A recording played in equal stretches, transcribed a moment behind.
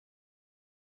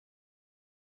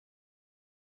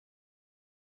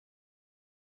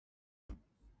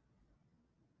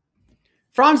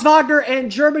Franz Wagner and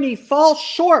Germany fall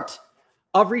short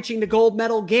of reaching the gold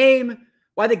medal game,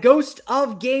 while the ghost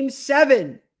of Game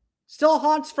 7 still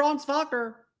haunts Franz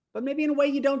Wagner, but maybe in a way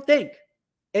you don't think.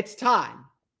 It's time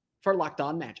for Locked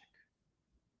On Magic.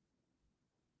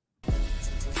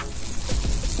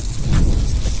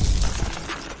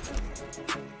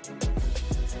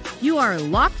 You are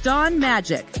Locked On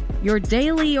Magic, your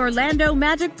daily Orlando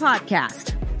Magic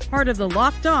podcast, part of the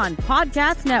Locked On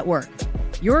Podcast Network,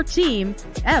 your team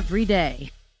every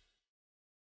day.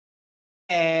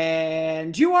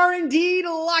 And you are indeed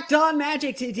Locked On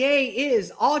Magic. Today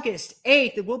is August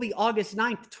 8th. It will be August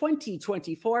 9th,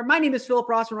 2024. My name is Philip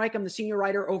Rossman-Reich. I'm the senior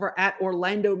writer over at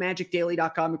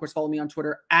OrlandoMagicDaily.com. Of course, follow me on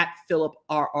Twitter at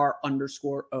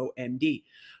PhilipRR_OMD.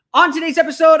 On today's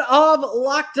episode of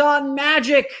Locked On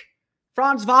Magic,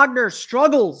 Franz Wagner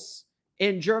struggles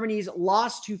in Germany's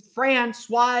loss to France.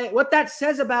 What that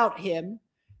says about him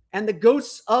and the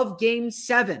ghosts of Game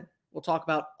 7. We'll talk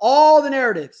about all the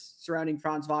narratives surrounding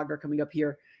Franz Wagner coming up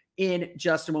here in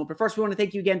just a moment. But first, we want to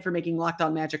thank you again for making Locked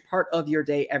On Magic part of your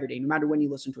day every day, no matter when you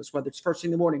listen to us, whether it's first thing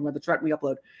in the morning, whether it's right when we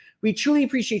upload. We truly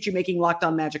appreciate you making Locked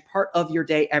On Magic part of your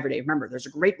day every day. Remember, there's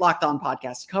a great Locked On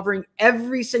podcast covering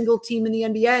every single team in the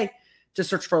NBA. Just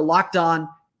search for Locked On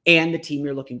and the team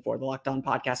you're looking for, the Locked On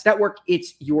Podcast Network.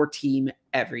 It's your team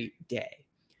every day.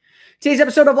 Today's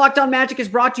episode of Locked On Magic is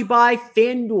brought to you by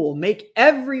FanDuel. Make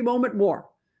every moment more.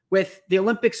 With the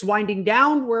Olympics winding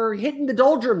down, we're hitting the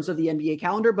doldrums of the NBA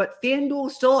calendar, but FanDuel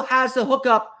still has the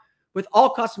hookup with all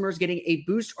customers getting a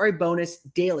boost or a bonus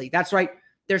daily. That's right.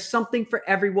 There's something for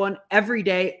everyone every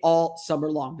day, all summer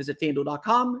long. Visit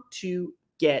FanDuel.com to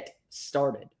get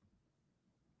started.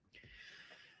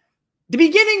 The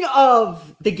beginning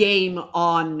of the game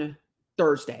on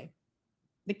Thursday,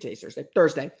 I think today's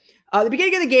Thursday. The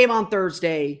beginning of the game on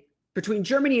Thursday between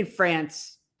Germany and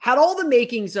France had all the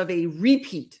makings of a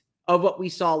repeat of what we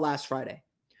saw last Friday.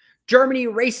 Germany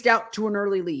raced out to an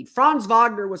early lead. Franz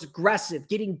Wagner was aggressive,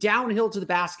 getting downhill to the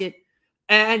basket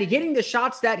and getting the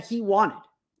shots that he wanted.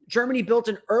 Germany built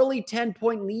an early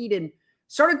 10-point lead and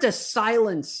started to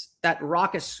silence that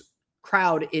raucous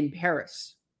crowd in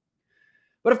Paris.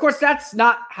 But of course, that's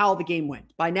not how the game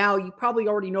went. By now, you probably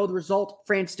already know the result.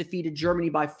 France defeated Germany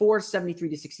by 4,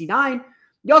 73-69.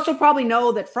 You also probably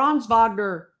know that Franz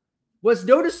Wagner was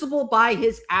noticeable by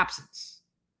his absence.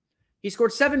 He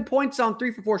scored 7 points on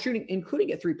 3 for 4 shooting,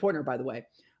 including a three-pointer, by the way,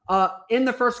 in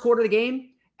the first quarter of the game,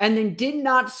 and then did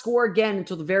not score again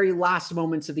until the very last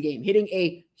moments of the game, hitting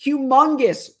a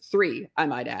humongous 3, I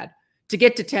might add, to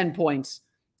get to 10 points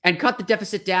and cut the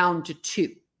deficit down to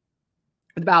 2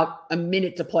 with about a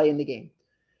minute to play in the game.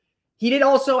 He did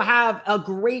also have a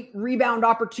great rebound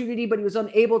opportunity, but he was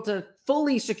unable to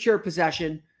fully secure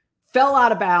possession, fell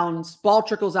out of bounds, ball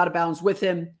trickles out of bounds with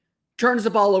him, turns the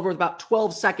ball over with about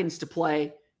 12 seconds to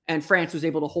play, and France was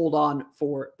able to hold on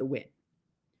for the win.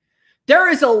 There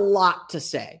is a lot to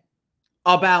say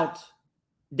about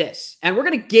this, and we're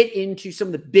going to get into some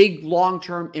of the big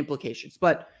long-term implications,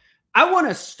 but I want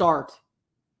to start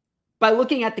by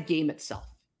looking at the game itself,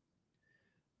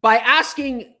 by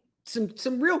asking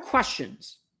some real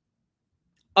questions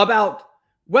about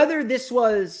whether this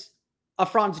was a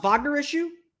Franz Wagner issue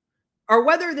or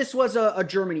whether this was a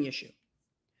Germany issue.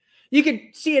 You can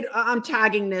see it. I'm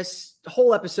tagging this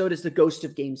whole episode as the ghost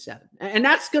of Game 7. And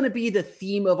that's going to be the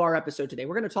theme of our episode today.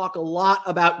 We're going to talk a lot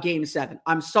about Game 7.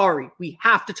 I'm sorry. We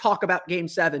have to talk about Game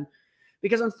 7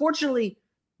 because unfortunately,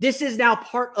 this is now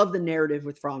part of the narrative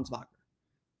with Franz Wagner.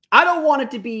 I don't want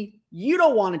it to be. You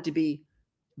don't want it to be,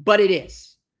 but it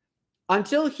is.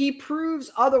 Until he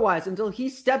proves otherwise, until he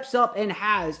steps up and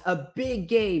has a big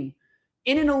game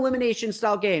in an elimination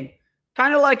style game,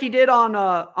 kind of like he did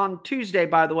on Tuesday,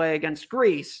 by the way, against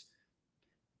Greece,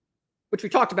 which we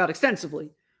talked about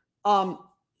extensively.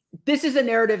 This is a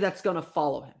narrative that's going to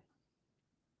follow him.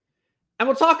 And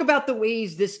we'll talk about the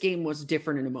ways this game was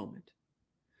different in a moment.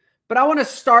 But I want to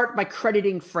start by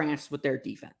crediting France with their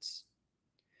defense.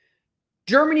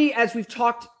 Germany, as we've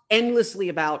talked endlessly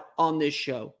about on this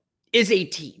show, is a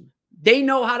team. They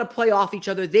know how to play off each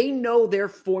other. They know their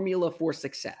formula for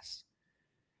success.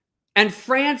 And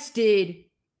France did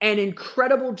an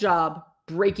incredible job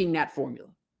breaking that formula.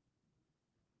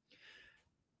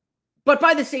 But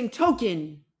by the same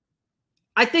token,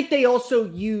 I think they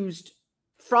also used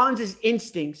Franz's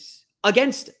instincts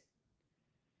against it.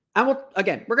 And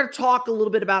we're going to talk a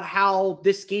little bit about how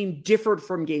this game differed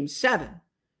from Game 7.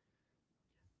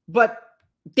 But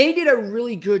they did a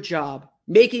really good job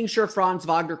making sure Franz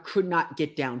Wagner could not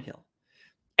get downhill.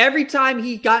 Every time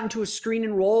he got into a screen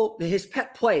and roll, his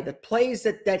pet play, the plays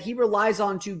that he relies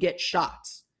on to get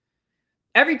shots,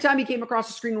 Every time he came across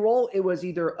a screen roll, it was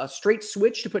either a straight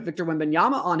switch to put Victor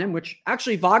Wembanyama on him, which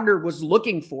actually Wagner was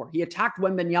looking for. He attacked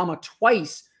Wembanyama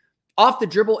twice off the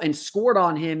dribble and scored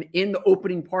on him in the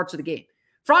opening parts of the game.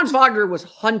 Franz Wagner was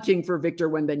hunting for Victor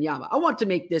Wembanyama. I want to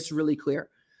make this really clear.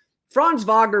 Franz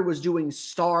Wagner was doing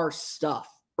star stuff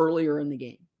earlier in the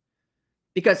game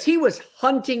because he was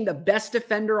hunting the best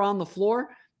defender on the floor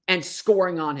and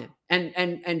scoring on him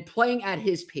and playing at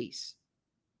his pace.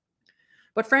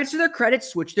 But France, to their credit,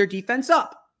 switched their defense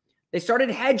up. They started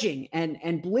hedging and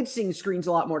blitzing screens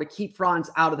a lot more to keep Franz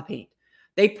out of the paint.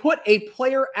 They put a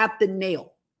player at the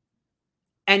nail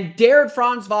and dared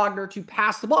Franz Wagner to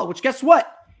pass the ball, which guess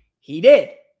what? He did.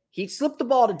 He'd slipped the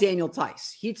ball to Daniel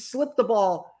Tice. He'd slipped the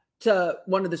ball to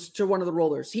one of the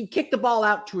rollers. He'd kicked the ball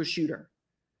out to a shooter.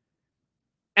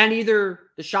 And either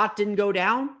the shot didn't go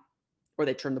down, or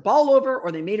they turned the ball over,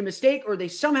 or they made a mistake, or they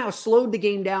somehow slowed the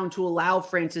game down to allow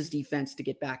France's defense to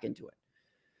get back into it.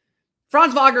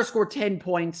 Franz Wagner scored 10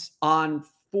 points on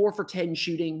 4 for 10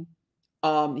 shooting.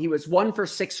 He was 1 for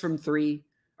 6 from 3,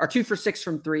 or 2 for 6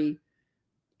 from 3.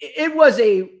 It was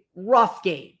a rough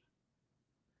game.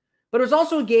 But it was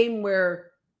also a game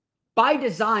where, by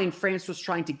design, France was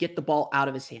trying to get the ball out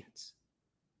of his hands.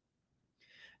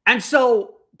 And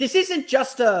so this isn't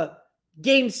just a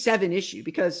Game 7 issue,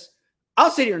 because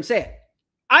I'll sit here and say it.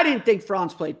 I didn't think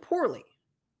Franz played poorly.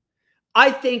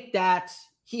 I think that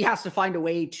he has to find a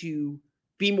way to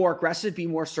be more aggressive, be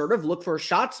more assertive, look for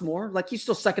shots more. Like, he's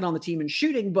still second on the team in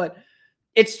shooting, but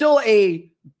it's still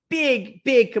a big,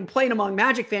 big complaint among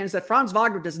Magic fans that Franz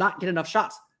Wagner does not get enough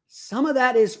shots. Some of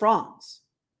that is Franz.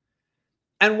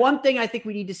 And one thing I think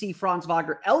we need to see Franz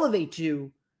Wagner elevate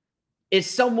to is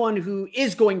someone who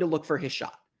is going to look for his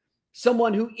shot.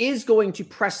 Someone who is going to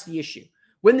press the issue.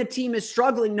 When the team is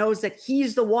struggling, knows that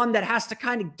he's the one that has to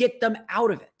kind of get them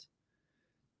out of it.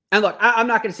 And look, I'm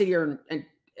not going to sit here and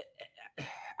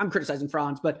I'm criticizing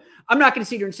Franz, but I'm not going to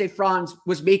sit here and say Franz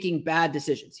was making bad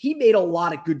decisions. He made a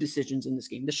lot of good decisions in this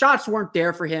game. The shots weren't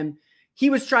there for him. He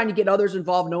was trying to get others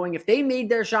involved, knowing if they made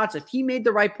their shots, if he made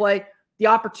the right play, the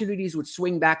opportunities would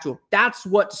swing back to him. That's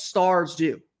what stars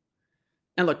do.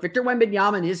 And look, Victor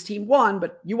Wembanyama and his team won,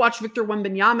 but you watch Victor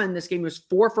Wembanyama in this game, he was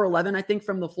 4 for 11, I think,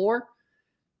 from the floor.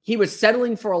 He was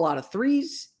settling for a lot of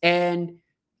threes, and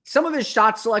some of his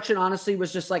shot selection, honestly,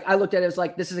 was just like, I looked at it as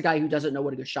like, this is a guy who doesn't know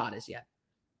what a good shot is yet.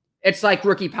 It's like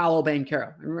rookie Paolo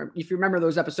Banchero. If you remember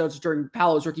those episodes during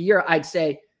Paolo's rookie year, I'd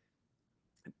say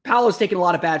Paolo's taken a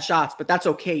lot of bad shots, but that's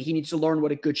okay. He needs to learn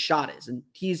what a good shot is, and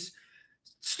he's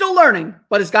still learning,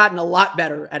 but has gotten a lot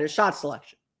better at his shot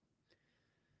selection.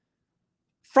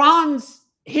 Franz,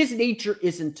 his nature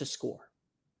isn't to score.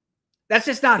 That's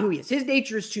just not who he is. His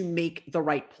nature is to make the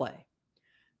right play.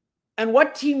 And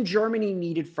what Team Germany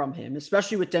needed from him,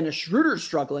 especially with Dennis Schroeder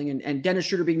struggling and Dennis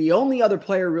Schroeder being the only other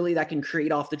player really that can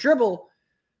create off the dribble,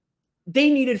 they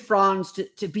needed Franz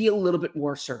to be a little bit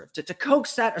more assertive, to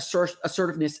coax that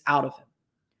assertiveness out of him.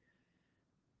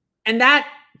 And that,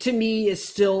 to me, is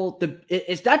still the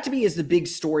big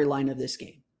storyline of this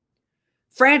game.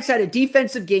 France had a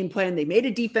defensive game plan. They made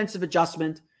a defensive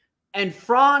adjustment. And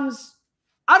Franz,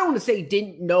 I don't want to say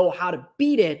didn't know how to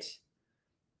beat it,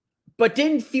 but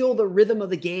didn't feel the rhythm of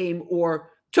the game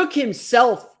or took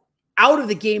himself out of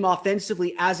the game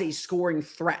offensively as a scoring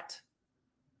threat,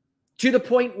 to the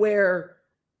point where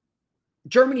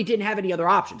Germany didn't have any other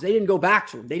options. They didn't go back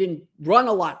to him. They didn't run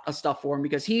a lot of stuff for him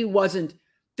because he wasn't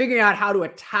figuring out how to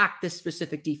attack this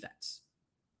specific defense.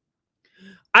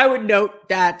 I would note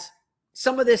that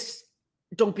some of this,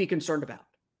 don't be concerned about.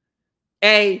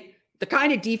 The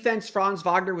kind of defense Franz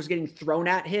Wagner was getting thrown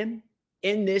at him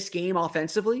in this game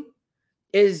offensively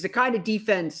is the kind of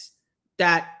defense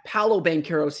that Paolo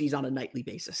Banchero sees on a nightly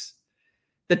basis.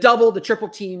 The double, the triple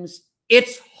teams,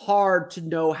 it's hard to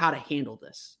know how to handle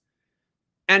this.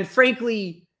 And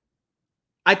frankly,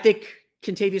 I think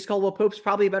Kentavious Caldwell-Pope's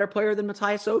probably a better player than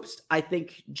Matthias Obst. I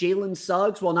think Jalen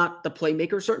Suggs, while not the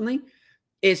playmaker certainly,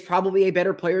 is probably a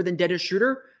better player than Dennis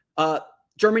Schroeder.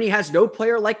 Germany has no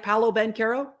player like Paolo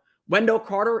Banchero. Wendell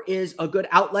Carter is a good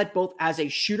outlet, both as a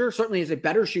shooter, certainly is a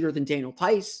better shooter than Daniel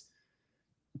Tice.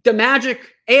 The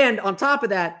Magic, and on top of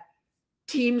that,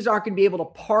 teams aren't going to be able to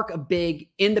park a big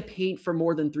in the paint for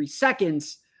more than 3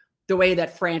 seconds the way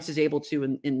that France is able to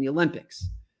in the Olympics.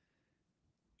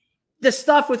 The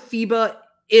stuff with FIBA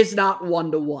is not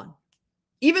one-to-one.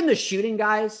 Even the shooting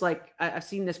guys, like I've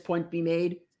seen this point be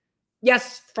made.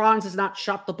 Yes, Franz has not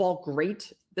shot the ball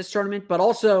great this tournament, but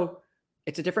also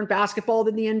it's a different basketball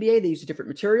than the NBA. They use a different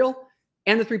material,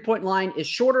 and the three-point line is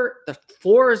shorter. The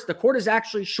court is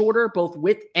actually shorter, both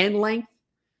width and length.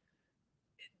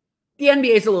 The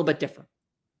NBA is a little bit different.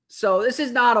 So this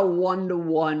is not a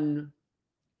one-to-one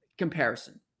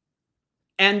comparison.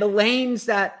 And the lanes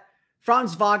that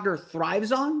Franz Wagner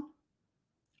thrives on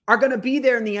are going to be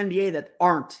there in the NBA that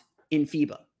aren't in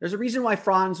FIBA. There's a reason why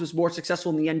Franz was more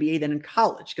successful in the NBA than in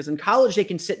college, because in college they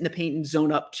can sit in the paint and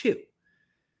zone up too.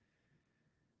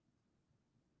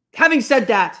 Having said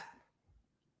that,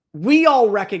 we all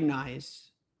recognize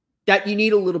that you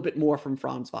need a little bit more from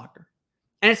Franz Wagner.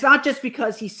 And it's not just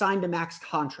because he signed a max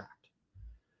contract.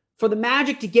 For the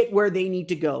Magic to get where they need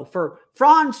to go, for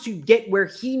Franz to get where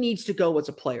he needs to go as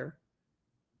a player,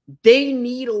 they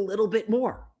need a little bit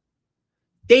more.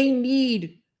 They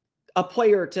need a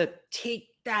player to take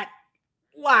that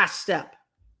last step.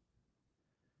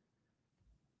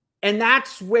 And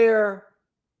that's where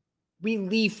we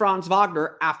leave Franz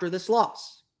Wagner after this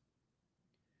loss.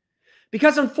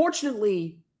 Because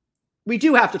unfortunately, we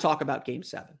do have to talk about Game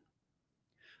 7.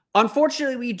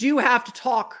 Unfortunately, we do have to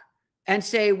talk and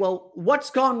say, well, what's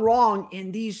gone wrong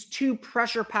in these two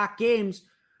pressure-packed games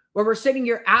where we're sitting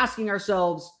here asking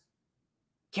ourselves,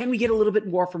 can we get a little bit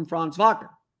more from Franz Wagner?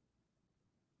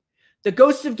 The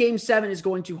ghost of Game 7 is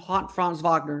going to haunt Franz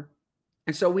Wagner,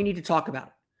 and so we need to talk about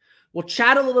it. We'll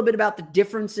chat a little bit about the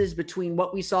differences between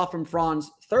what we saw from Franz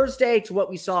Thursday to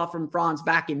what we saw from Franz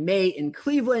back in May in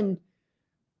Cleveland,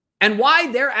 and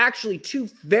why they're actually two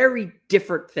very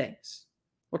different things.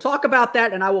 We'll talk about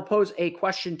that, and I will pose a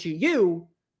question to you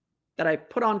that I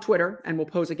put on Twitter, and we'll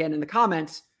pose again in the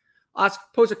comments. I'll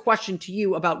pose a question to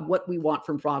you about what we want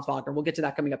from Franz Wagner. We'll get to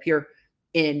that coming up here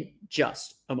in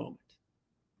just a moment.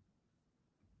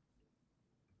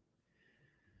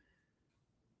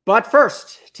 But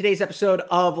first, today's episode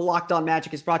of Locked On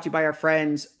Magic is brought to you by our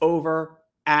friends over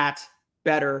at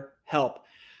BetterHelp.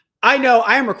 I know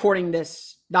I am recording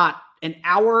this not an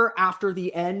hour after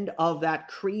the end of that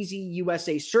crazy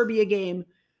USA-Serbia game.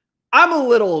 I'm a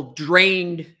little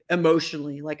drained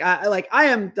emotionally. I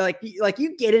am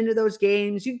you get into those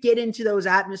games, you get into those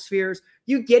atmospheres,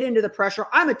 you get into the pressure.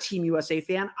 I'm a Team USA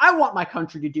fan. I want my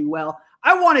country to do well.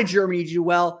 I wanted Germany to do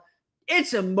well.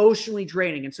 It's emotionally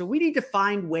draining. And so we need to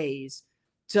find ways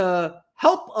to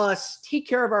help us take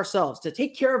care of ourselves, to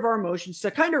take care of our emotions, to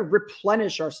kind of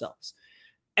replenish ourselves.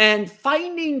 And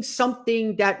finding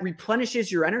something that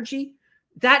replenishes your energy,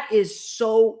 that is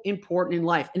so important in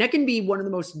life. And that can be one of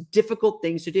the most difficult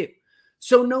things to do.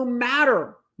 So no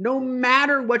matter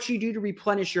what you do to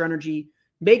replenish your energy,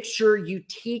 make sure you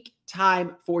take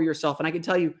time for yourself. And I can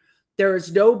tell you, there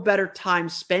is no better time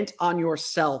spent on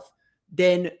yourself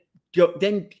than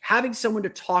having someone to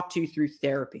talk to through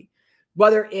therapy.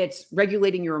 Whether it's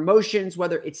regulating your emotions,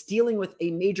 whether it's dealing with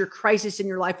a major crisis in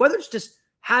your life, whether it's just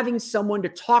having someone to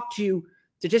talk to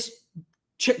just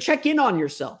check in on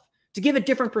yourself, to give a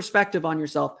different perspective on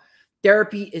yourself.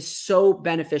 Therapy is so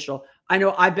beneficial. I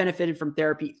know I've benefited from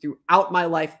therapy throughout my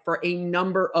life for a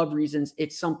number of reasons.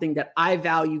 It's something that I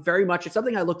value very much. It's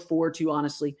something I look forward to,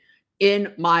 honestly,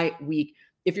 in my week.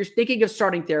 If you're thinking of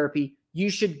starting therapy,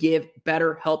 you should give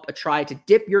BetterHelp a try to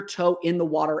dip your toe in the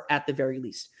water at the very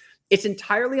least. It's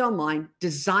entirely online,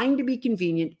 designed to be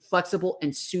convenient, flexible,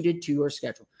 and suited to your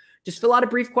schedule. Just fill out a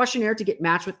brief questionnaire to get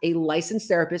matched with a licensed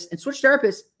therapist and switch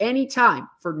therapists anytime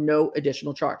for no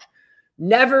additional charge.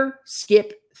 Never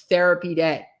skip therapy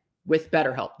day with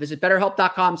BetterHelp. Visit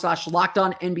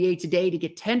BetterHelp.com/LockedOnNBA today to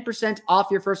get 10%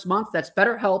 off your first month. That's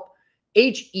BetterHelp,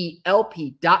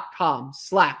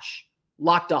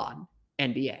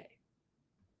 HELP.com/LockedOnNBA.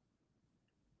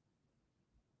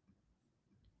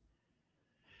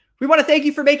 We want to thank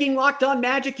you for making Locked On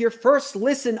Magic your first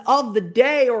listen of the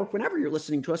day, or whenever you're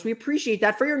listening to us. We appreciate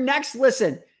that. For your next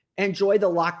listen, enjoy the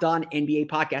Locked On NBA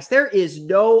podcast. There is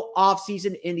no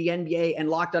offseason in the NBA,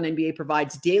 and Locked On NBA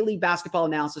provides daily basketball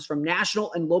analysis from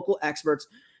national and local experts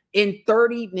in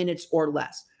 30 minutes or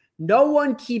less. No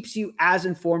one keeps you as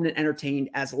informed and entertained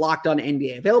as Locked On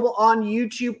NBA. Available on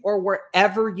YouTube or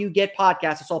wherever you get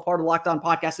podcasts. It's all part of the Locked On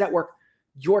Podcast Network,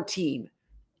 your team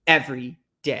every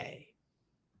day.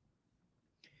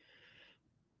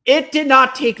 It did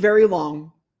not take very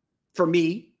long for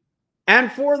me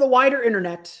and for the wider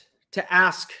internet to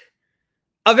ask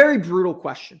a very brutal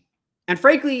question. And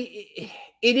frankly,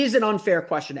 it is an unfair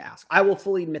question to ask. I will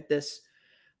fully admit this.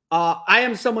 I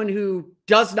am someone who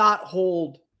does not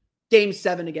hold Game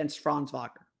 7 against Franz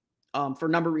Wagner for a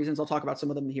number of reasons. I'll talk about some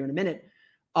of them here in a minute.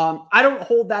 I don't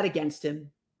hold that against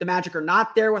him. The Magic are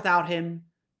not there without him.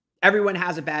 Everyone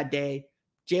has a bad day.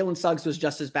 Jalen Suggs was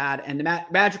just as bad, and the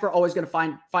Magic are always going to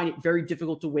find it very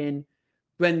difficult to win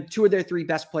when two of their three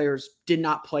best players did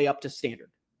not play up to standard.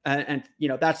 And you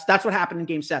know, that's what happened in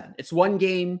Game 7. It's one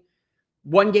game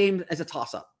as a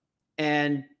toss-up.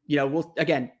 And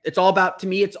again, it's all about, to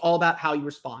me, it's all about how you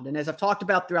respond. And as I've talked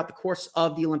about throughout the course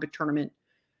of the Olympic tournament,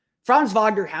 Franz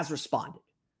Wagner has responded.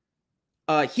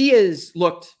 He has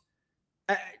looked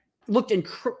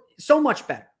so much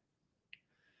better.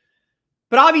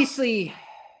 But obviously,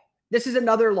 this is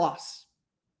another loss,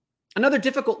 another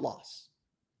difficult loss.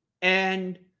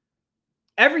 And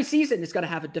every season is going to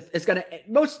have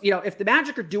if the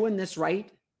Magic are doing this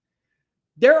right,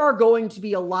 there are going to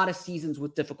be a lot of seasons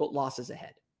with difficult losses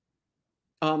ahead.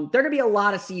 There are going to be a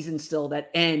lot of seasons still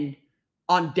that end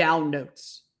on down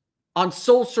notes, on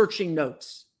soul-searching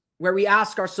notes, where we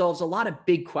ask ourselves a lot of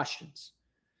big questions.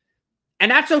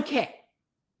 And that's okay.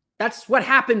 That's what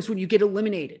happens when you get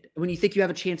eliminated, when you think you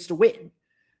have a chance to win.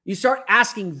 You start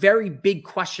asking very big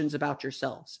questions about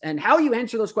yourselves. And how you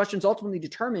answer those questions ultimately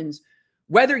determines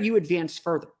whether you advance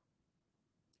further.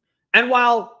 And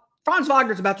while Franz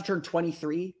Wagner is about to turn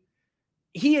 23,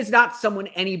 he is not someone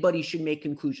anybody should make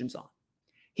conclusions on.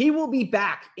 He will be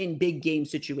back in big game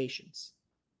situations.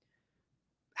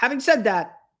 Having said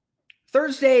that,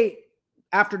 Thursday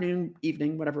afternoon,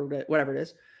 evening, whatever it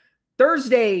is,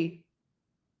 Thursday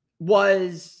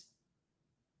was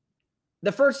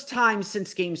the first time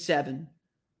since Game 7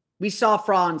 we saw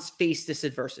Franz face this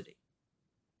adversity.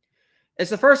 It's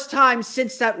the first time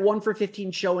since that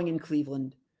 1-for-15 showing in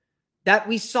Cleveland that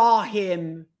we saw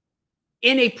him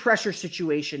in a pressure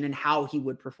situation and how he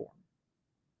would perform.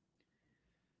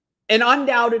 And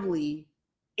undoubtedly,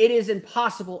 it is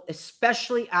impossible,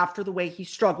 especially after the way he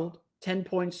struggled, 10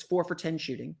 points, 4 for 10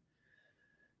 shooting.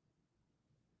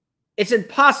 It's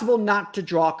impossible not to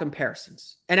draw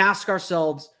comparisons and ask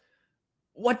ourselves,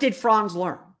 what did Franz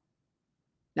learn?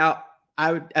 Now,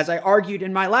 as I argued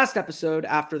in my last episode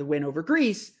after the win over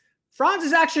Greece, Franz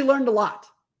has actually learned a lot.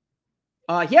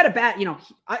 He had a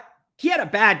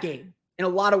bad game in a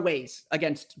lot of ways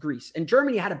against Greece, and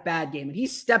Germany had a bad game, and he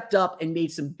stepped up and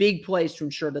made some big plays to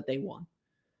ensure that they won.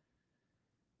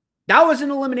 That was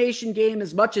an elimination game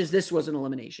as much as this was an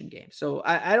elimination game. So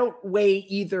I don't weigh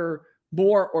either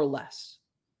more or less.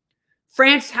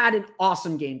 France had an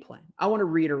awesome game plan. I want to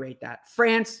reiterate that.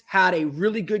 France had a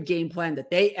really good game plan that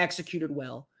they executed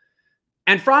well.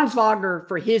 And Franz Wagner,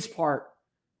 for his part,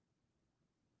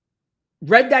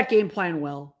 read that game plan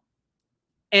well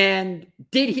and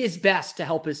did his best to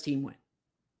help his team win.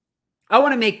 I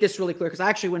want to make this really clear because I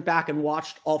actually went back and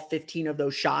watched all 15 of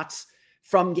those shots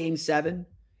from Game 7.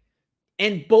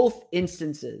 In both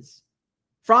instances,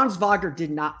 Franz Wagner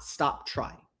did not stop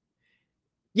trying.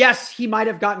 Yes, he might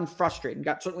have gotten frustrated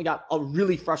and certainly got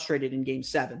really frustrated in Game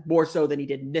 7, more so than he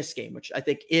did in this game, which I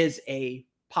think is a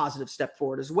positive step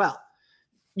forward as well.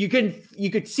 You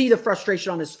could see the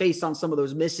frustration on his face on some of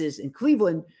those misses in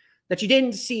Cleveland that you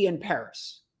didn't see in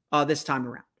Paris this time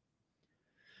around.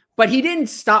 But he didn't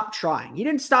stop trying. He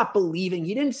didn't stop believing.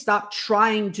 He didn't stop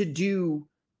trying to do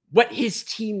what his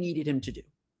team needed him to do.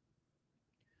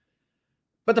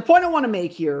 But the point I want to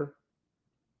make here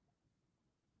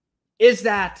is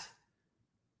that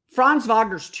Franz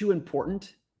Wagner's too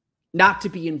important not to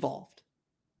be involved.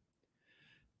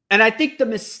 And I think the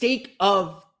mistake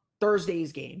of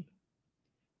Thursday's game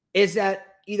is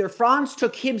that either Franz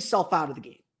took himself out of the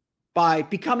game by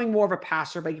becoming more of a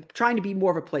passer, by trying to be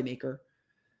more of a playmaker,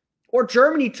 or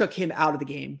Germany took him out of the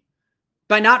game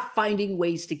by not finding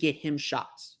ways to get him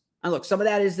shots. And look, some of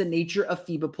that is the nature of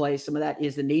FIBA play. Some of that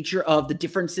is the nature of the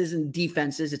differences in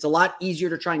defenses. It's a lot easier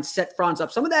to try and set Franz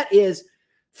up. Some of that is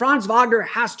Franz Wagner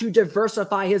has to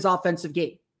diversify his offensive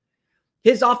game.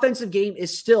 His offensive game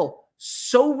is still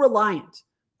so reliant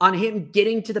on him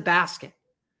getting to the basket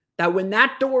that when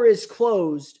that door is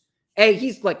closed,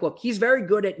 he's like, look, he's very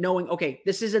good at knowing, okay,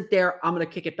 this isn't there. I'm going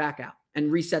to kick it back out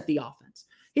and reset the offense.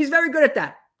 He's very good at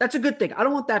that. That's a good thing. I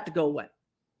don't want that to go away.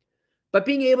 But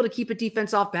being able to keep a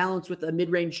defense off balance with a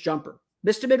mid-range jumper,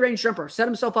 missed a mid-range jumper, set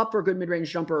himself up for a good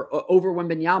mid-range jumper over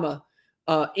Wembanyama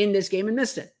in this game and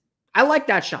missed it. I like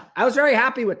that shot. I was very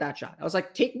happy with that shot. I was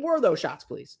like, take more of those shots,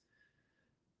 please.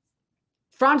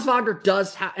 Franz Wagner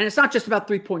does have, and it's not just about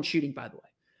three-point shooting, by the way.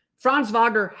 Franz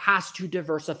Wagner has to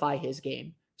diversify his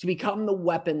game to become the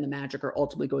weapon the Magic are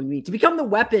ultimately going to need, to become the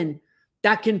weapon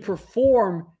that can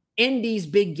perform in these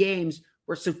big games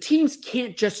so teams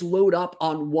can't just load up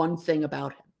on one thing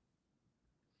about him.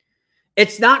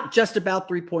 It's not just about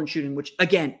three-point shooting, which,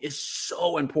 again, is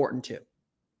so important too.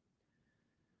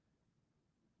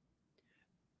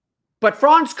 But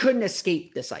Franz couldn't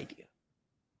escape this idea.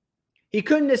 He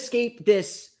couldn't escape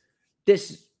this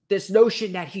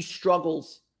notion that he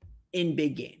struggles in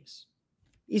big games.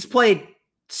 He's played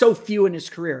so few in his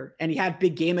career, and he had a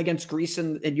big game against Greece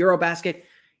in Eurobasket.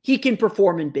 He can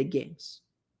perform in big games.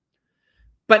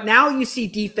 But now you see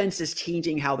defenses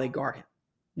changing how they guard him.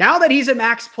 Now that he's a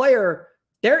max player,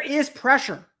 there is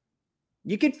pressure.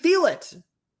 You could feel it.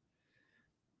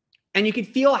 And you could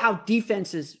feel how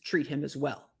defenses treat him as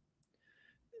well.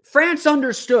 France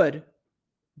understood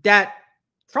that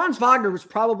Franz Wagner was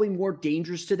probably more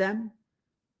dangerous to them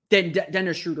than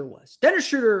Dennis Schroeder was. Dennis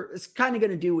Schroeder is kind of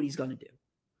going to do what he's going to do.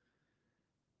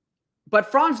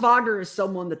 But Franz Wagner is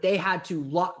someone that they had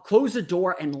to close the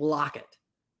door and lock it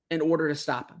in order to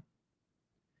stop him.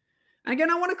 And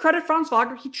again, I want to credit Franz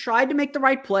Wagner. He tried to make the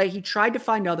right play. He tried to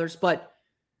find others, but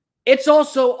it's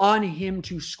also on him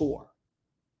to score.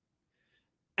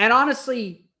 And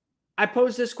honestly, I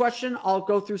pose this question. I'll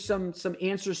go through some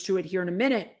answers to it here in a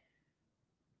minute.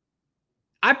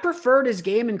 I preferred his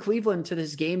game in Cleveland to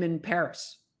this game in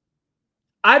Paris.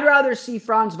 I'd rather see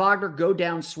Franz Wagner go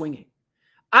down swinging.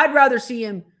 I'd rather see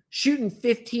him shooting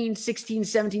 15, 16,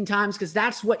 17 times because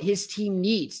that's what his team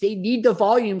needs. They need the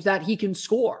volumes that he can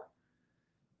score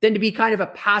than to be kind of a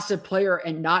passive player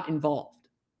and not involved.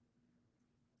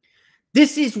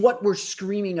 This is what we're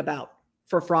screaming about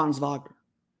for Franz Wagner.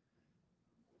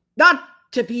 Not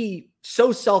to be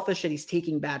so selfish that he's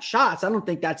taking bad shots. I don't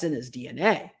think that's in his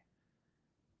DNA.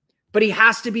 But he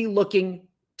has to be looking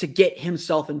to get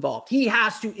himself involved. He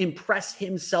has to impress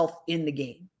himself in the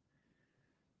game.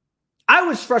 I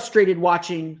was frustrated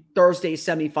watching Thursday's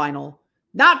semifinal,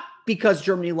 not because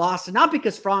Germany lost and not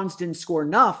because Franz didn't score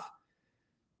enough.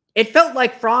 It felt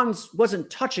like Franz wasn't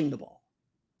touching the ball.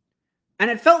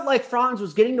 And it felt like Franz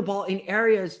was getting the ball in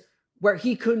areas where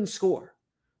he couldn't score.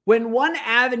 When one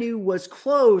avenue was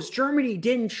closed, Germany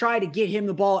didn't try to get him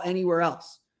the ball anywhere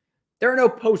else. There are no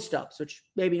post-ups, which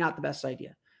maybe not the best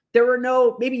idea. There were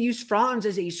no, maybe use Franz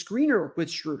as a screener with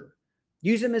Schroeder.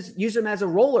 Use him as a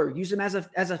roller. Use him as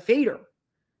a fader.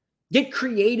 Get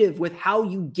creative with how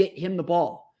you get him the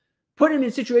ball. Put him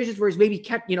in situations where he's maybe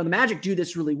kept, the Magic do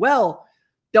this really well.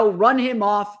 They'll run him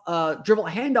off, dribble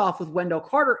a handoff with Wendell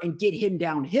Carter and get him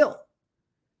downhill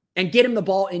and get him the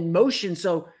ball in motion.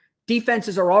 So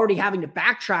defenses are already having to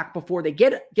backtrack before they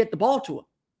get the ball to him.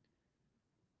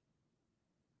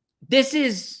 This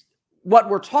is what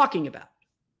we're talking about.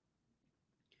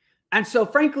 And so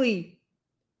frankly,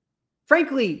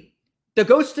 the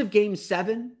ghost of Game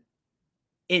 7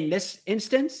 in this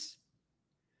instance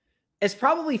is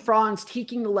probably Franz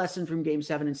taking the lesson from Game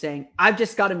 7 and saying, I've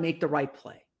just got to make the right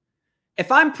play.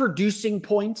 If I'm producing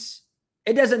points,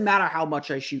 it doesn't matter how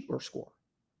much I shoot or score.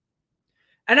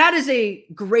 And that is a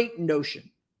great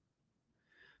notion.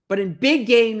 But in big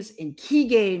games, in key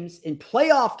games, in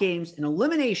playoff games, in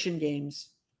elimination games,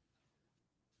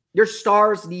 your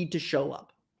stars need to show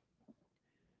up.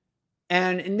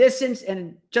 And in this instance,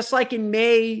 and just like in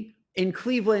May, in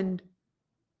Cleveland,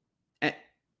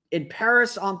 in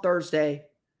Paris on Thursday,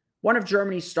 one of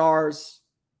Germany's stars,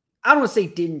 I don't want to say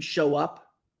didn't show up,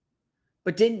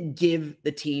 but didn't give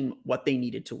the team what they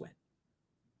needed to win.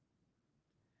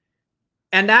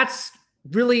 And that's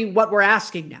really what we're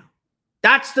asking now.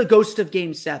 That's the ghost of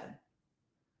Game 7.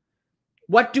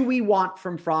 What do we want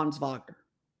from Franz Wagner?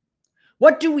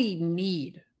 What do we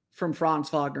need from Franz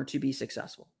Wagner to be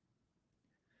successful?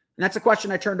 And that's a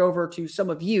question I turned over to some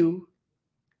of you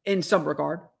in some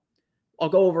regard. I'll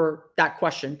go over that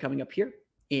question coming up here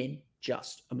in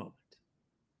just a moment.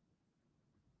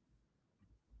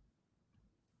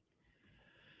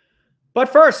 But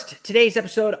first, today's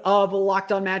episode of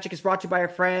Locked On Magic is brought to you by our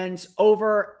friends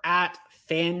over at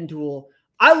FanDuel.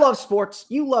 I love sports.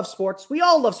 You love sports. We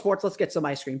all love sports. Let's get some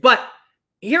ice cream. But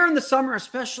here in the summer,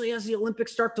 especially as the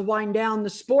Olympics start to wind down, the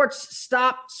sports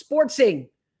stop sportsing.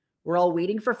 We're all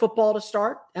waiting for football to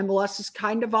start. MLS is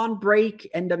kind of on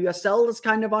break. NWSL is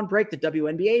kind of on break. The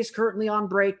WNBA is currently on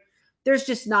break. There's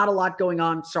just not a lot going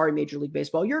on. Sorry, Major League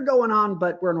Baseball. You're going on,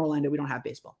 but we're in Orlando. We don't have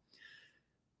baseball.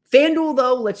 FanDuel,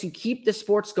 though, lets you keep the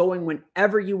sports going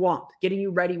whenever you want, getting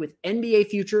you ready with NBA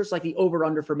futures like the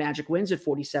over-under for Magic wins at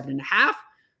 47.5.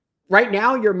 Right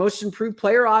now, your most improved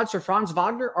player odds for Franz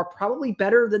Wagner are probably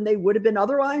better than they would have been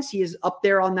otherwise. He is up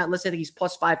there on that list. I think he's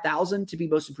plus 5,000 to be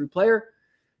most improved player.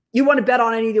 You want to bet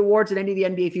on any of the awards and any of the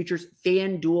NBA futures,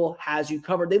 FanDuel has you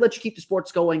covered. They let you keep the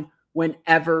sports going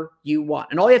whenever you want.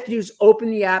 And all you have to do is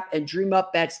open the app and dream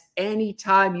up bets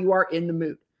anytime you are in the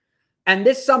mood. And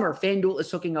this summer, FanDuel is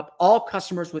hooking up all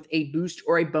customers with a boost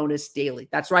or a bonus daily.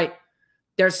 That's right.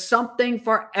 There's something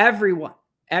for everyone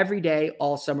every day,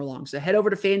 all summer long. So head over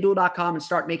to FanDuel.com and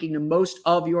start making the most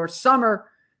of your summer.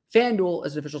 FanDuel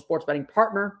is an official sports betting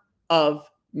partner of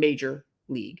Major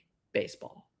League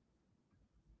Baseball.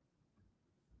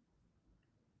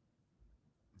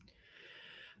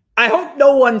 I hope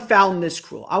no one found this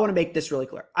cruel. I want to make this really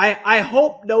clear. I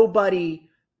hope nobody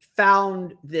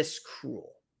found this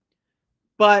cruel.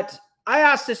 But I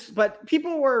asked this, but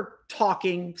people were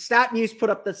talking. Stat News put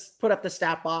up the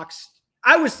stat box.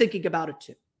 I was thinking about it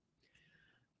too.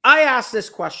 I asked this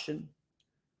question,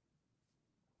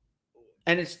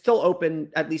 and it's still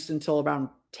open at least until around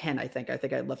 10, I think. I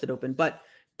think I left it open. But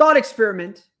thought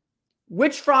experiment,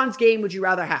 which Franz game would you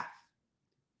rather have?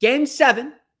 Game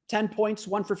 7, 10 points,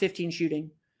 1 for 15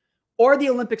 shooting, or the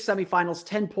Olympic semifinals,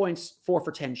 10 points, 4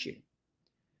 for 10 shooting?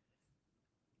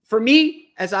 For me,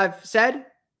 as I've said,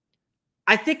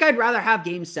 I think I'd rather have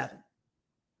Game 7.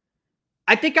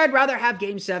 I think I'd rather have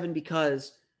Game 7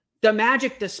 because the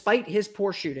Magic, despite his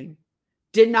poor shooting,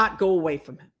 did not go away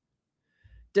from him.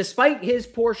 Despite his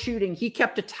poor shooting, he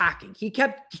kept attacking. He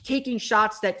kept taking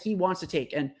shots that he wants to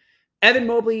take. And Evan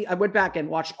Mobley, I went back and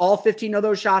watched all 15 of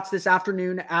those shots this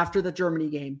afternoon after the Germany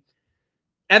game.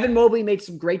 Evan Mobley made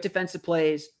some great defensive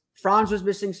plays. Franz was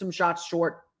missing some shots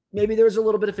short. Maybe there was a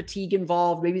little bit of fatigue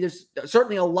involved. Maybe there's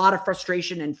certainly a lot of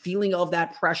frustration and feeling of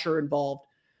that pressure involved.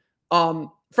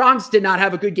 Franz did not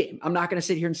have a good game. I'm not going to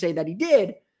sit here and say that he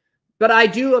did, but I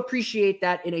do appreciate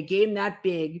that in a game that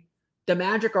big, the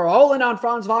Magic are all in on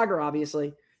Franz Wagner,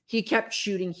 obviously. He kept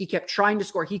shooting. He kept trying to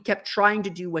score. He kept trying to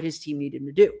do what his team needed him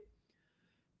to do.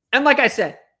 And like I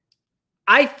said,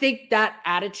 I think that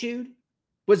attitude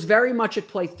was very much at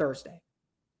play Thursday.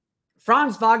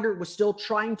 Franz Wagner was still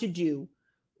trying to do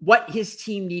what his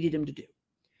team needed him to do.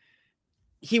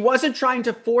 He wasn't trying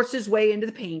to force his way into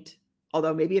the paint,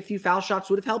 although maybe a few foul shots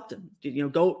would have helped him.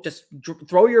 Go just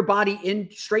throw your body in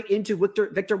straight into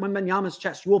Victor Wembanyama's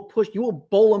chest. You will push, you will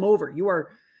bowl him over.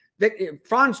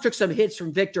 Franz took some hits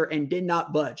from Victor and did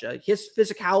not budge. His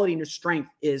physicality and his strength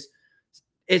is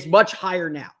much higher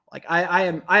now. Like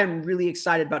I am really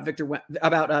excited about Victor.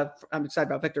 I'm excited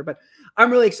about Victor, but I'm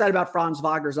really excited about Franz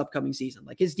Wagner's upcoming season.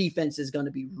 Like his defense is going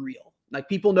to be real. Like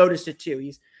people noticed it too.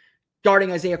 He's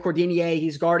guarding Isaiah Cordinier.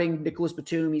 He's guarding Nicolas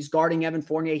Batum. He's guarding Evan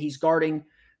Fournier. He's guarding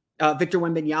Victor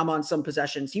Wembanyama on some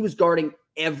possessions. He was guarding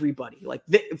everybody. Like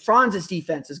Franz's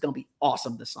defense is going to be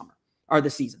awesome this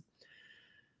season.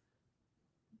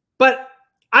 But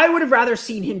I would have rather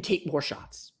seen him take more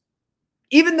shots.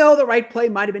 Even though the right play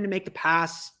might have been to make the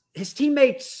pass, his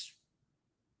teammates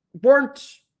weren't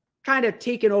kind of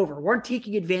taking over, weren't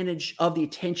taking advantage of the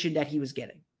attention that he was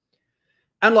getting.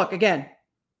 And look, again,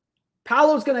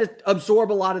 Paolo's going to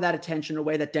absorb a lot of that attention in a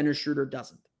way that Dennis Schroeder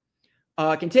doesn't.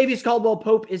 Kentavious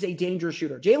Caldwell-Pope is a dangerous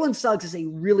shooter. Jalen Suggs is a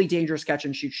really dangerous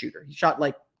catch-and-shoot shooter. He shot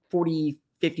like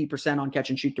 50% on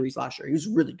catch-and-shoot threes last year. He was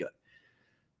really good.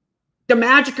 The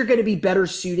Magic are going to be better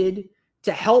suited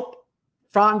to help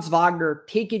Franz Wagner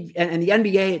take it, and the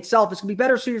NBA itself is going to be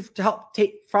better suited to help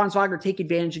Franz Wagner take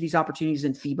advantage of these opportunities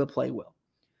than FIBA play will.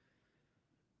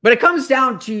 But it comes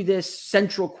down to this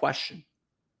central question.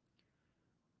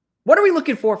 What are we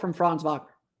looking for from Franz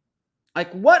Wagner?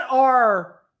 Like, what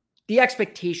are the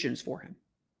expectations for him?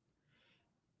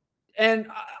 And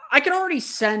I can already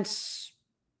sense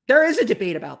there is a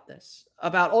debate about this,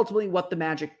 about ultimately what the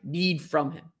Magic need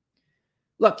from him.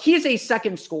 Look, he is a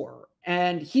second scorer,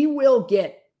 and he will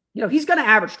get, he's going to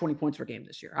average 20 points per game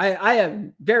this year. I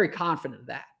am very confident of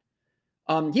that.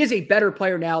 He is a better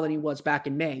player now than he was back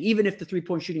in May, even if the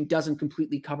three-point shooting doesn't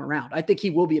completely come around. I think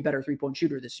he will be a better three-point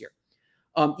shooter this year.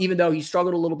 Even though he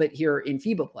struggled a little bit here in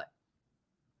FIBA play.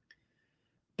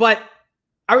 But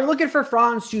are we looking for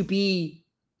Franz to be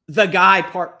the guy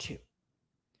part 2?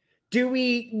 Do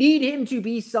we need him to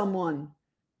be someone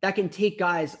that can take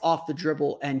guys off the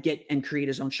dribble and create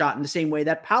his own shot in the same way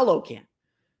that Paolo can?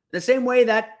 The same way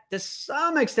that, to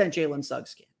some extent, Jalen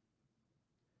Suggs can?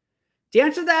 The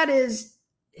answer to that is,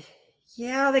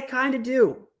 yeah, they kind of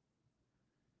do.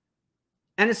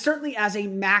 And it's certainly as a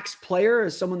max player,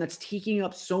 as someone that's taking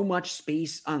up so much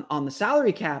space on the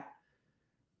salary cap,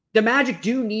 the Magic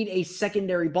do need a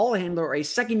secondary ball handler or a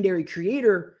secondary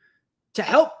creator to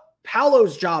help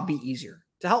Paolo's job be easier,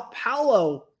 to help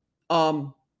Paolo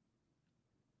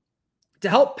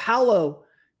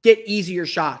get easier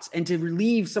shots and to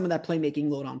relieve some of that playmaking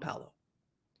load on Paolo.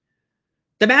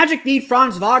 The Magic need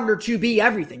Franz Wagner to be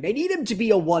everything. They need him to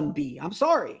be a 1B. I'm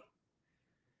sorry.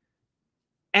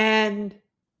 And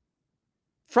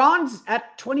Franz,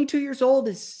 at 22 years old,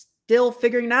 is still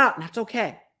figuring it out, and that's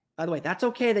okay. By the way, that's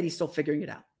okay that he's still figuring it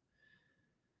out.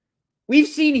 We've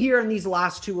seen here in these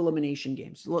last two of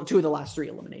the last 3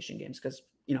 elimination games, because,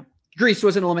 Greece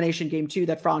was an elimination game too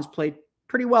that Franz played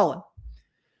pretty well in.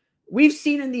 We've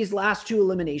seen in these last 2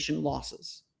 elimination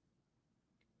losses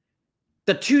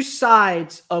the two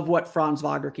sides of what Franz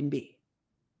Wagner can be.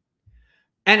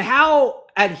 And how,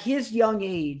 at his young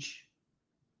age,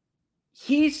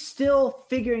 he's still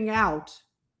figuring out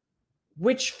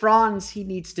which Franz he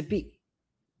needs to be.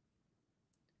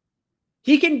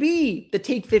 He can be the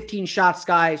take 15 shots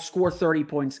guy, score 30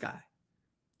 points guy.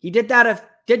 He did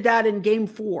that in game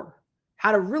 4.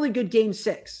 Had a really good game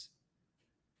 6.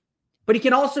 But he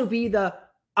can also be the,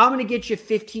 I'm going to get you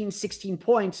 15, 16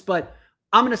 points, but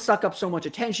I'm going to suck up so much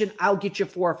attention. I'll get you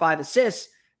 4 or 5 assists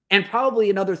and probably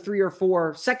another 3 or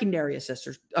 4 secondary assists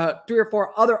or 3 or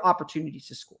 4 other opportunities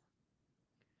to score.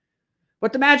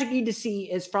 What the Magic need to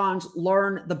see is Franz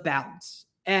learn the balance.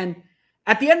 And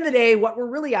at the end of the day, what we're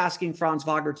really asking Franz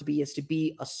Wagner to be is to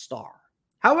be a star.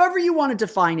 However you want to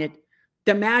define it,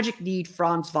 the Magic need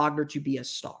Franz Wagner to be a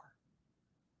star.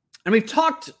 And I've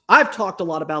talked a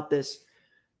lot about this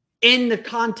in the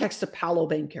context of Paolo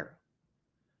Banchero,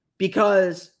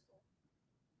 because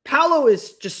Paolo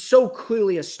is just so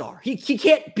clearly a star. He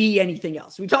can't be anything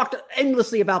else. We talked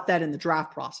endlessly about that in the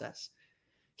draft process.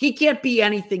 He can't be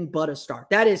anything but a star.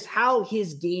 That is how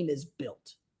his game is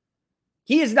built.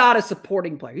 He is not a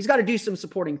supporting player. He's got to do some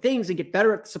supporting things and get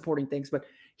better at supporting things, but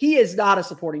he is not a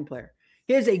supporting player.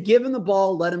 He is a give him the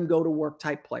ball, let him go to work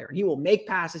type player. And he will make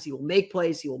passes. He will make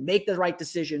plays. He will make the right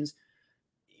decisions.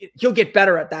 He'll get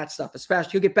better at that stuff,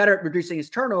 especially. He'll get better at reducing his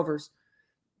turnovers.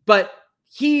 But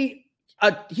he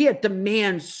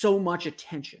demands so much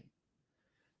attention.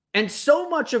 And so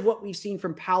much of what we've seen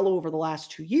from Paolo over the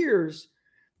last 2 years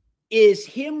is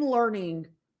him learning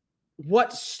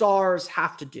what stars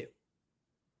have to do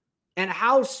and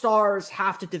how stars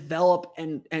have to develop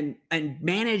and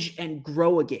manage and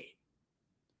grow a game.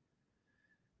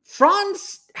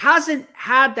 Franz hasn't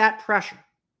had that pressure.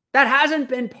 That hasn't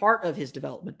been part of his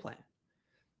development plan.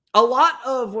 A lot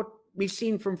of what we've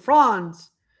seen from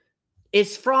Franz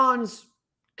is Franz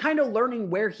kind of learning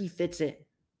where he fits in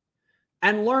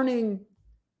and learning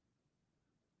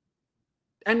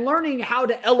how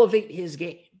to elevate his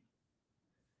game.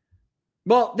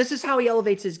 Well, this is how he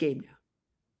elevates his game now.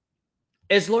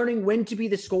 Is learning when to be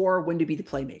the scorer, when to be the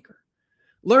playmaker.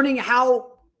 Learning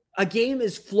how a game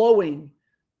is flowing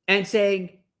and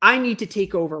saying, I need to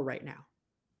take over right now.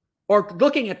 Or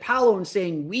looking at Paolo and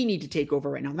saying, we need to take over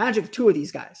right now. Imagine 2 of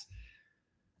these guys.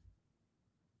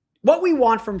 What we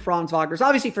want from Franz Wagner is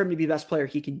obviously for him to be the best player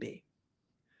he can be.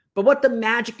 But what the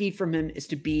Magic need from him is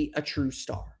to be a true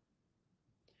star.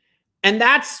 And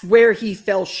that's where he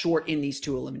fell short in these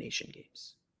 2 elimination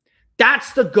games.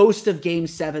 That's the ghost of game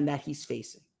 7 that he's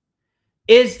facing.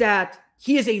 Is that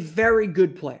he is a very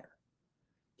good player.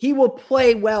 He will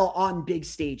play well on big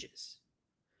stages.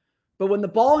 But when the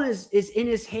ball is in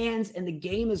his hands and the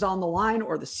game is on the line,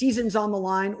 or the season's on the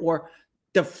line, or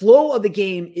the flow of the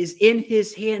game is in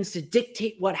his hands to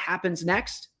dictate what happens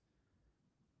next,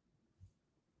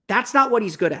 that's not what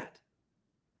he's good at.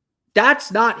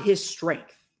 That's not his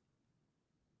strength.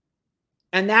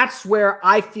 And that's where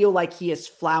I feel like he has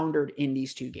floundered in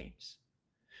these 2 games.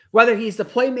 Whether he's the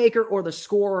playmaker or the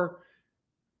scorer,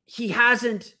 he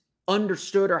hasn't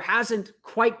understood or hasn't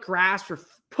quite grasped or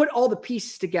put all the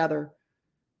pieces together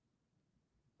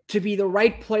to be the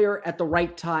right player at the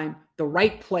right time, the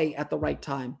right play at the right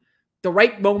time, the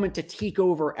right moment to take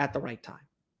over at the right time.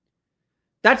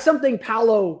 That's something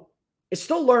Paolo is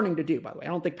still learning to do, by the way. I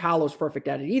don't think Paolo's perfect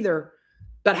at it either,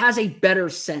 but has a better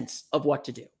sense of what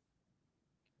to do.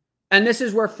 And this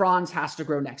is where Franz has to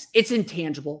grow next. It's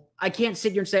intangible. I can't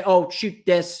sit here and say, oh, shoot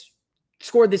this,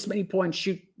 score this many points,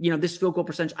 shoot, this field goal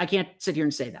percentage. I can't sit here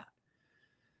and say that.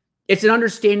 It's an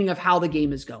understanding of how the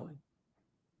game is going.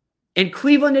 In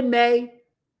Cleveland in May,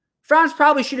 Franz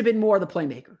probably should have been more of the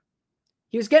playmaker.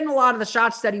 He was getting a lot of the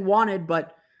shots that he wanted,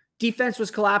 but defense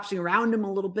was collapsing around him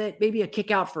a little bit. Maybe a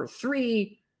kick out for a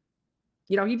 3.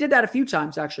 He did that a few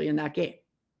times actually in that game.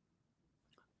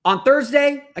 On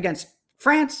Thursday against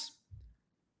France,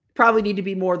 probably need to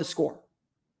be more of the scorer.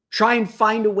 Try and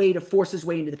find a way to force his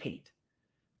way into the paint.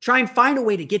 Try and find a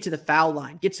way to get to the foul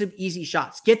line. Get some easy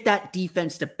shots. Get that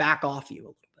defense to back off you a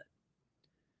little bit.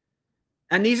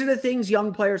 And these are the things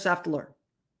young players have to learn.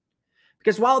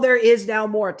 Because while there is now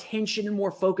more attention and more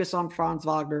focus on Franz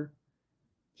Wagner,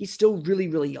 he's still really,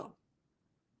 really young.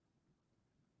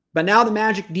 But now the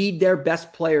Magic need their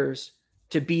best players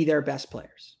to be their best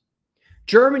players.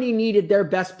 Germany needed their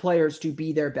best players to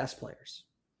be their best players.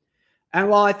 And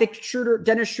while I think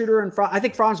Dennis Schroeder and I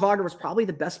think Franz Wagner was probably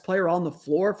the best player on the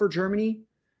floor for Germany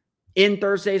in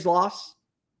Thursday's loss,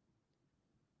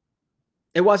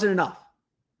 it wasn't enough.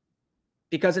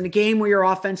 Because in a game where your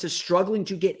offense is struggling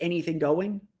to get anything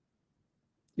going,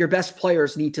 your best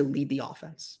players need to lead the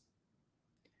offense.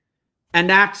 And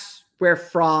that's where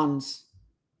Franz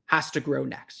has to grow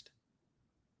next.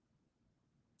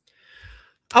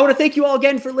 I want to thank you all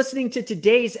again for listening to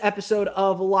today's episode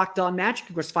of Locked On Magic.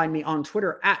 Of course, find me on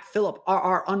Twitter at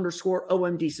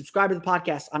PhilipRR_OMD. Subscribe to the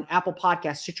podcast on Apple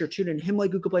Podcasts, Stitcher, TuneIn, Himalaya,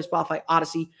 Google Play, Spotify,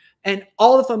 Odyssey, and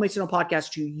all the fun ways to know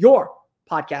podcasts to your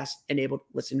podcast-enabled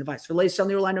listening device. For the latest on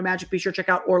the Orlando Magic, be sure to check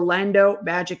out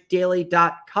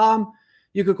OrlandoMagicDaily.com.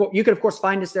 You could, of course,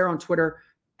 find us there on Twitter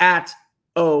at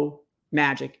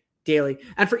OMagicDaily.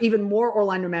 And for even more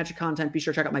Orlando Magic content, be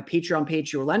sure to check out my Patreon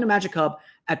page, the Orlando Magic Hub,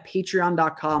 at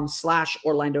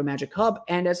patreon.com/Orlando Magic Hub.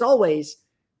 And as always,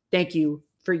 thank you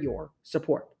for your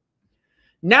support.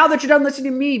 Now that you're done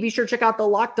listening to me, be sure to check out the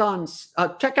Locked On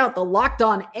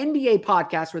NBA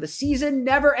podcast, where the season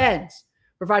never ends,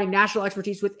 providing national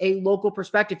expertise with a local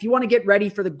perspective. If you want to get ready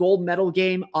for the gold medal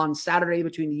game on Saturday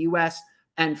between the U.S.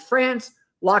 and France,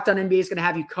 Locked On NBA is going to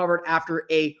have you covered after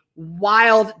a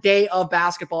wild day of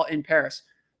basketball in Paris.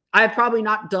 I have probably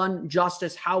not done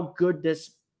justice how good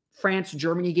this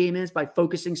France-Germany game is by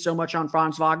focusing so much on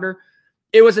Franz Wagner.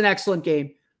 It was an excellent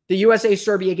game. The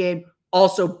USA-Serbia game,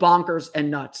 also bonkers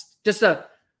and nuts.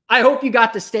 I hope you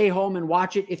got to stay home and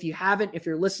watch it. If you haven't, if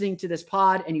you're listening to this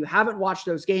pod and you haven't watched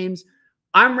those games,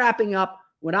 I'm wrapping up.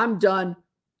 When I'm done,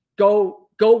 go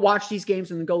watch these games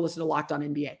and then go listen to Locked On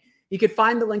NBA. You can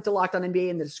find the link to Locked On NBA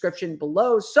in the description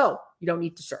below, so you don't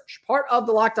need to search. Part of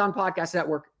the Locked On Podcast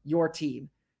Network, your team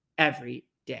every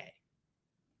day.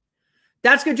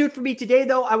 That's going to do it for me today,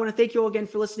 though. I want to thank you all again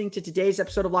for listening to today's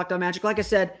episode of Locked On Magic. Like I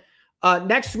said,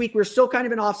 next week, we're still kind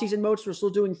of in off-season mode, so we're still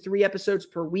doing 3 episodes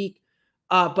per week.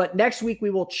 But next week, we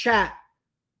will chat.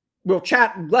 We'll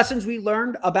chat lessons we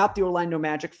learned about the Orlando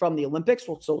Magic from the Olympics.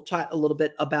 We'll still chat a little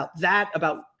bit about that,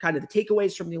 about kind of the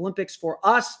takeaways from the Olympics for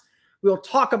us. We'll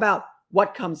talk about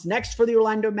what comes next for the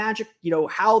Orlando Magic,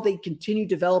 how they continue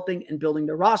developing and building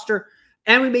their roster.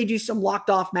 And we may do some locked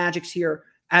off Magics here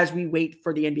as we wait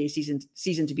for the NBA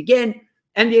season to begin.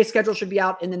 NBA schedule should be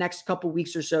out in the next couple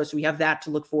weeks or so we have that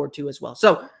to look forward to as well.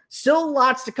 So still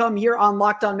lots to come here on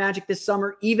Locked On Magic this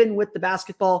summer, even with the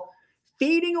basketball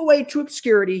fading away to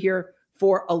obscurity here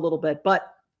for a little bit. But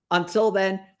until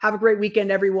then, have a great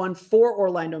weekend, everyone. For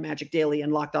Orlando Magic Daily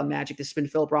and Locked On Magic, this has been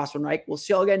Philip Rossman-Reich. We'll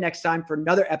see you all again next time for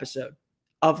another episode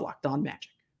of Locked On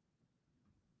Magic.